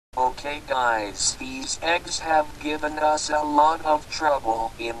Okay guys, these eggs have given us a lot of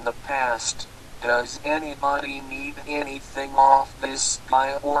trouble in the past. Does anybody need anything off this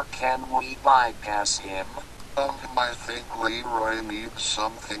guy or can we bypass him? I think Leeroy needs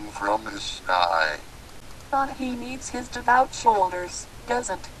something from this guy. He needs his devout shoulders,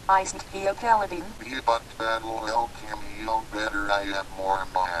 doesn't he a paladin? But that'll help him heal better. I have more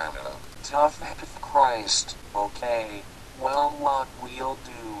mana. Tough Christ. Okay. Well, what we'll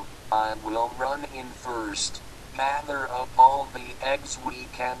do, I will run in first. Gather up all the eggs we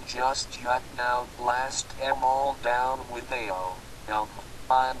can just yet now blast them all down with AO.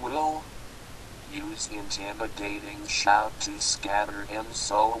 I will use intimidating shout to scatter them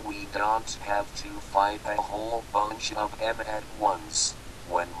so we don't have to fight a whole bunch of them at once.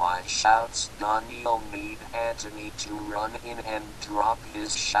 When my shout's done, you'll need Anthony to run in and drop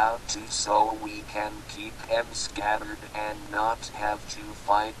his shout too so we can keep them scattered and not have to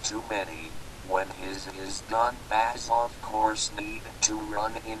fight too many. When his is done, Baz of course need to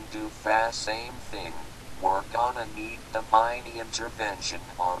run in do fast same thing. We're gonna need divine intervention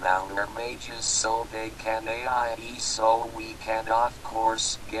on our mages so they can AIE so we can of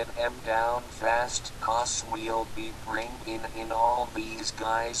course get them down fast, cause we'll be bringing in all these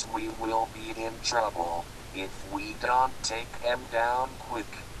guys, we will be in trouble if we don't take them down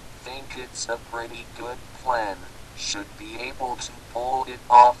quick. Think it's a pretty good plan, should be able to pull it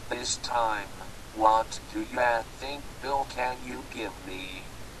off this time. What do you think, Bill? Can you give me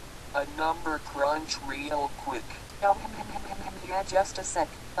a number crunch real quick? Yeah, just a sec.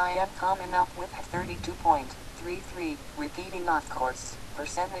 I am coming up with 32.33, repeating of course,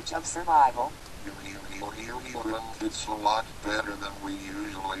 percentage of survival. It's a lot better than we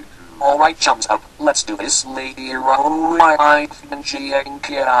usually do. Alright chums up, let's do this. Leeroy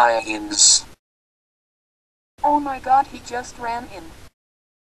Jenkins. Oh my god, he just ran in.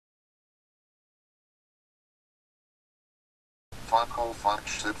 Fuck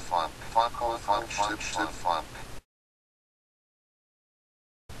shit funk. Fuck shit funk.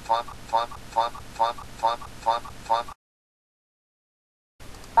 Fuck.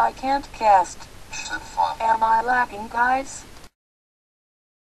 I can't cast. Shit funk. Am I lagging, guys?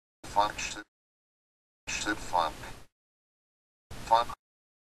 Fuck shit funk. Fuck.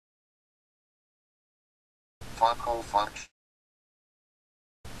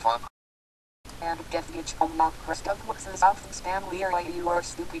 And death gets on Mount Crest of Woods and South and Span Leeroy, you are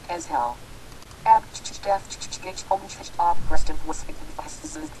stupid as hell. Death gets on Chest of Crest of Woods and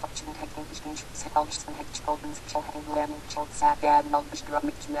Fastest is function taking exchange, Selch and Hedge Golden's Chill Heading Lamb, Chill Sat Dad, Numbers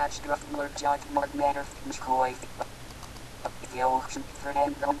Drum, Match Druff, Miller Judge, Mark Matter, Mishkoi. The ocean for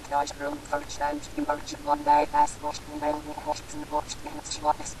and don't touch room for change the merge one day as watch the mail with hosts and watch the hands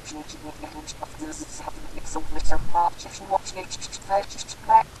shot as change with the hands of this is having so Mr. Pop just watch it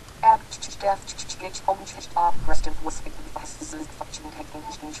back. Death gets home just off Preston was making fastest is function taking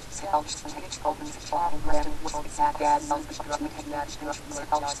exchange self and H Golden's shot and Preston was sat dad numbers drum and match druff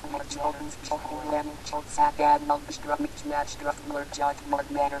self and H Golden's shot and lemon sat dad numbers drum match druff Miller Judge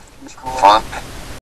Mark Matter Fuck.